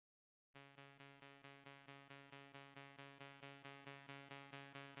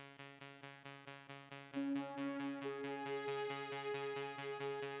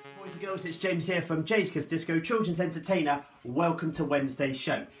Boys and girls, it's James here from Jay's Kids Disco Children's Entertainer. Welcome to Wednesday's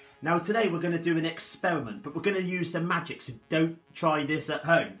show. Now today we're going to do an experiment, but we're going to use some magic, so don't try this at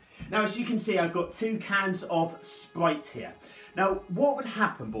home. Now as you can see, I've got 2 cans of Sprite here. Now what would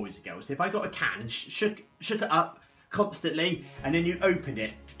happen, boys and girls, if I got a can and shook it up constantly and then you opened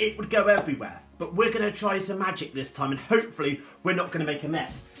it, it would go everywhere. But we're going to try some magic this time and hopefully we're not going to make a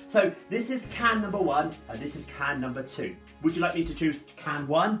mess. So this is can number 1 and this is can number 2. Would you like me to choose can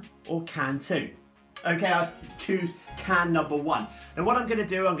 1 or can 2? Okay, I'll choose can number 1. Now what I'm going to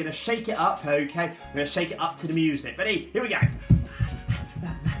do, I'm going to shake it up, okay? I'm going to shake it up to the music. Ready? Here we go.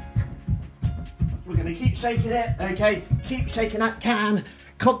 We're going to keep shaking it, okay? Keep shaking that can.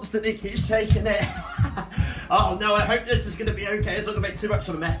 Constantly keep shaking it. Oh no, I hope this is going to be okay. It's not going to make too much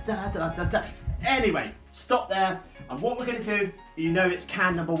of a mess. Da, da, da, da. Anyway, stop there. And what we're going to do, you know it's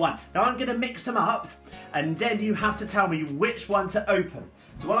can number 1. Now I'm going to mix them up and then you have to tell me which one to open.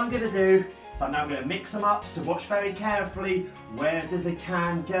 So what I'm going to do is I'm now going to mix them up. So watch very carefully. Where does a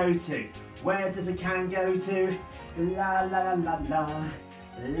can go to? Where does a can go to? La la la la la.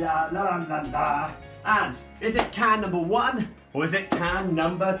 La la la la la. And is it can number 1 or is it can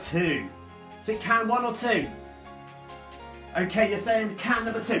number 2? Is it can 1 or 2? Okay, you're saying can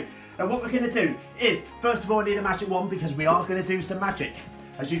number 2. Now what we're going to do is, first of all, I need a magic wand because we are going to do some magic.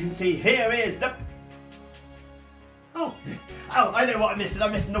 As you can see, here is the... Oh, I know what I'm missing.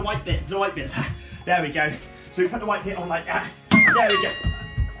 I'm missing the white bits, There we go. So we put the white bit on like that. There we go.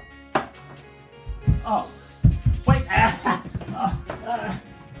 Oh, wait there.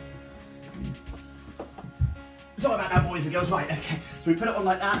 Sorry about that, boys and girls. Right, okay. So we put it on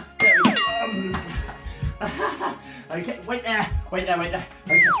like that. There we go. Okay, wait there.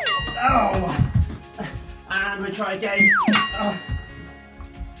 Okay. Oh, and we try again.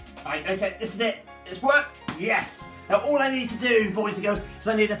 Right, okay, this is it. It's worked. Yes. Now all I need to do, boys and girls, is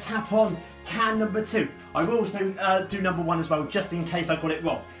I need to tap on can number 2. I will also do number 1 as well, just in case I got it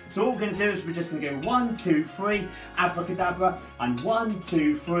wrong. So all we're going to do is we're just going to go 1, 2, 3, abracadabra, and 1,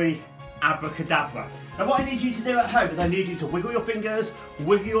 2, 3, abracadabra. Now what I need you to do at home is I need you to wiggle your fingers,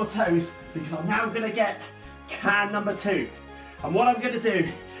 wiggle your toes, because I'm now going to get can number 2. And what I'm going to do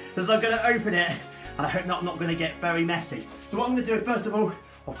is I'm going to open it, and I hope I'm not going to get very messy. So what I'm going to do, first of all,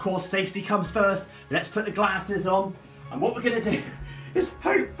 of course, safety comes first. Let's put the glasses on. And what we're going to do is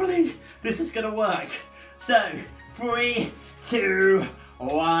hopefully this is going to work. So, 3, 2,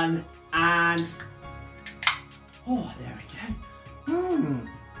 1, and... Oh, there we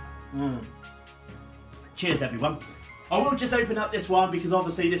go. Cheers, everyone. I will just open up this one because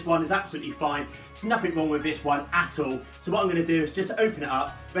obviously this one is absolutely fine. There's nothing wrong with this one at all. So what I'm going to do is just open it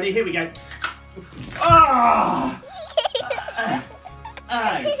up. Ready? Here we go. Oh!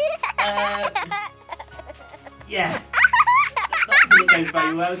 Yeah. That didn't go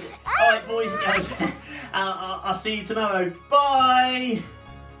very well. Alright, boys and girls. I'll see you tomorrow. Bye!